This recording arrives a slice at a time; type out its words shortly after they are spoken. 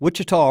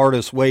Wichita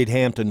artist Wade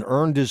Hampton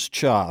earned his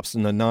chops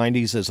in the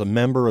 90s as a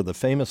member of the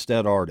Famous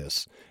Dead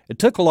Artists. It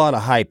took a lot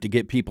of hype to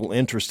get people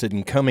interested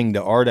in coming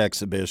to art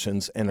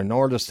exhibitions, and an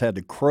artist had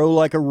to crow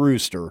like a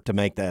rooster to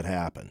make that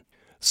happen.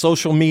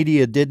 Social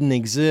media didn't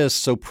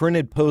exist, so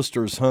printed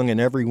posters hung in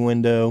every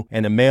window,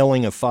 and a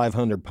mailing of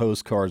 500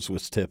 postcards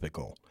was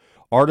typical.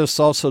 Artists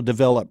also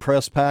developed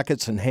press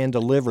packets and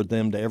hand-delivered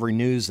them to every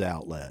news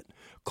outlet.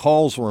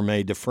 Calls were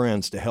made to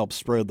friends to help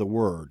spread the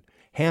word.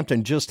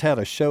 Hampton just had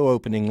a show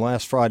opening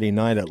last Friday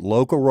night at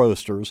Local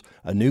Roasters,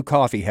 a new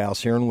coffee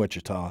house here in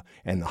Wichita,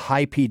 and the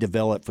hype he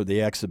developed for the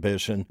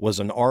exhibition was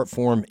an art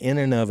form in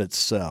and of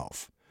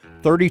itself.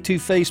 32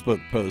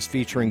 Facebook posts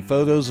featuring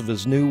photos of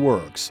his new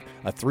works,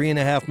 a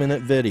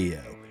 3.5-minute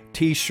video,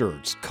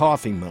 t-shirts,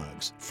 coffee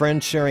mugs,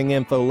 friends sharing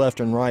info left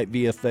and right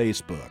via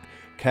Facebook,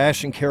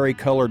 cash and carry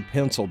colored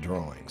pencil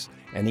drawings,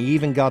 and he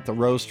even got the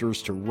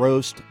roasters to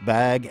roast,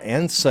 bag,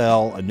 and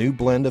sell a new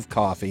blend of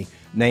coffee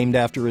named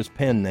after his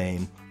pen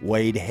name,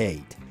 Wade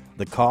Hate.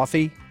 The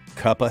coffee?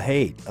 Cup of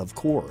Hate, of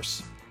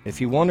course. If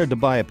you wanted to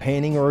buy a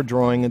painting or a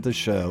drawing at the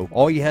show,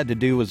 all you had to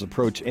do was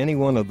approach any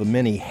one of the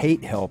many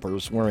hate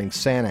helpers wearing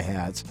Santa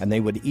hats, and they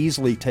would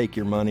easily take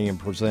your money and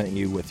present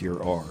you with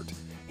your art.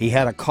 He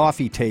had a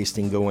coffee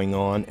tasting going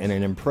on and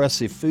an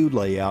impressive food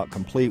layout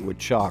complete with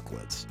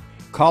chocolates.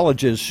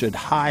 Colleges should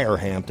hire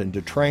Hampton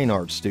to train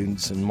art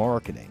students in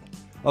marketing.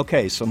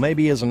 Okay, so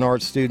maybe as an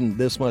art student,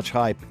 this much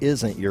hype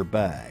isn't your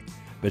bag.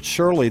 But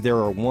surely there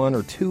are one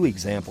or two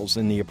examples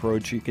in the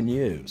approach you can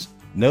use.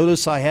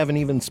 Notice I haven't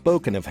even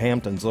spoken of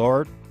Hampton's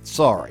art?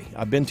 Sorry,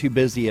 I've been too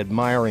busy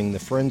admiring the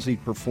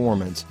frenzied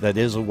performance that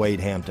is a Wade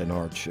Hampton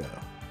art show.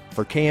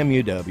 For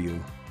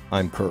KMUW,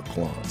 I'm Kurt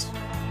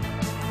Klontz.